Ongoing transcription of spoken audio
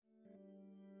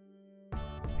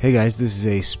Hey guys, this is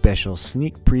a special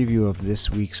sneak preview of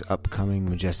this week's upcoming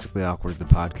Majestically Awkward, the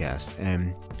podcast.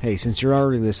 And hey, since you're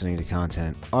already listening to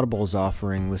content, Audible is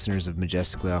offering listeners of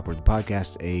Majestically Awkward, the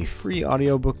podcast, a free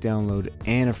audiobook download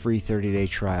and a free 30-day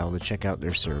trial to check out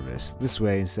their service. This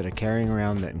way, instead of carrying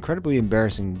around that incredibly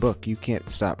embarrassing book you can't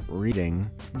stop reading,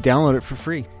 download it for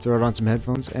free, throw it on some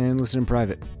headphones, and listen in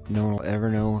private. No one will ever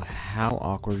know how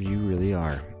awkward you really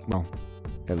are. Well,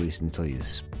 at least until you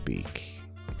speak.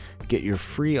 Get your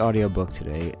free audiobook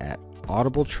today at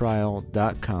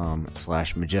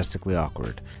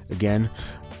audibletrial.com/majesticallyawkward. Again,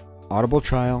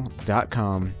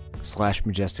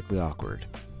 audibletrial.com/majesticallyawkward.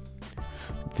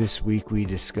 This week we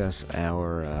discuss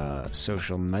our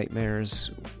social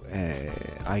nightmares.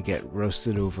 I get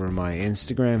roasted over my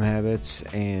Instagram habits,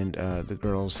 and the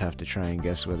girls have to try and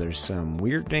guess whether some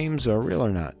weird names are real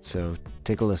or not. So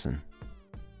take a listen.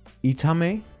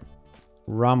 Itame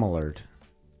Ramalard.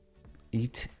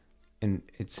 And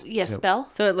it's spell.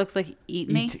 So it looks like eat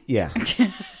me. Yeah.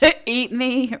 Eat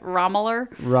me, Romular.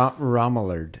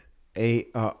 Ramallard.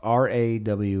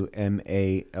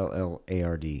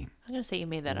 Rawmalllard. I'm gonna say you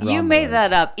made that up. You made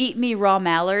that up. Eat me, raw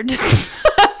mallard.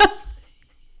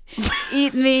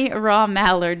 Eat me, raw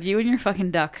mallard. You and your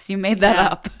fucking ducks. You made that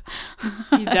up.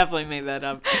 You definitely made that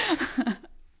up.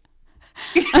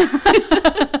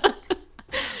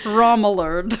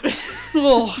 Romular.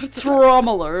 Oh, it's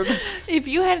Romular. If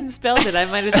you hadn't spelled it, I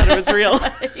might have thought it was real.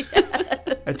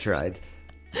 I tried.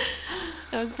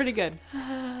 That was pretty good.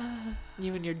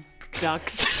 You and your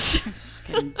ducks.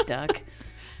 Fucking duck.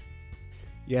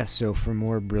 Yeah, so for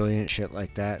more brilliant shit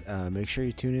like that, make sure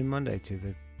you tune in Monday to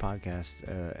the podcast,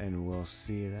 and we'll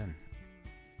see you then.